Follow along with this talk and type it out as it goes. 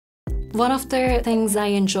One of the things I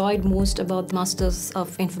enjoyed most about the Masters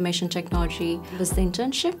of Information Technology was the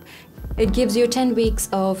internship. It gives you 10 weeks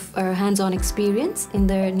of hands-on experience in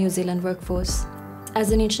the New Zealand workforce.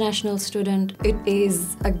 As an international student, it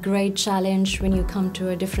is a great challenge when you come to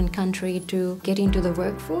a different country to get into the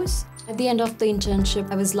workforce. At the end of the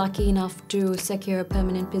internship, I was lucky enough to secure a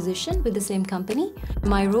permanent position with the same company.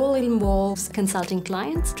 My role involves consulting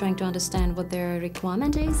clients, trying to understand what their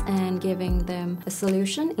requirement is and giving them a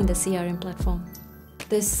solution in the CRM platform.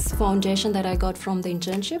 This foundation that I got from the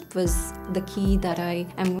internship was the key that I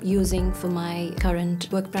am using for my current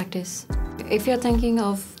work practice. If you're thinking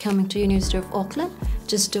of coming to University of Oakland,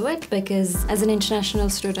 just do it, because as an international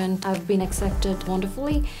student, I've been accepted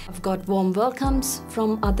wonderfully. I've got warm welcomes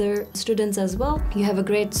from other students as well. You have a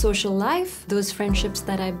great social life. Those friendships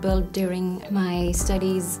that I built during my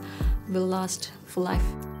studies will last for life.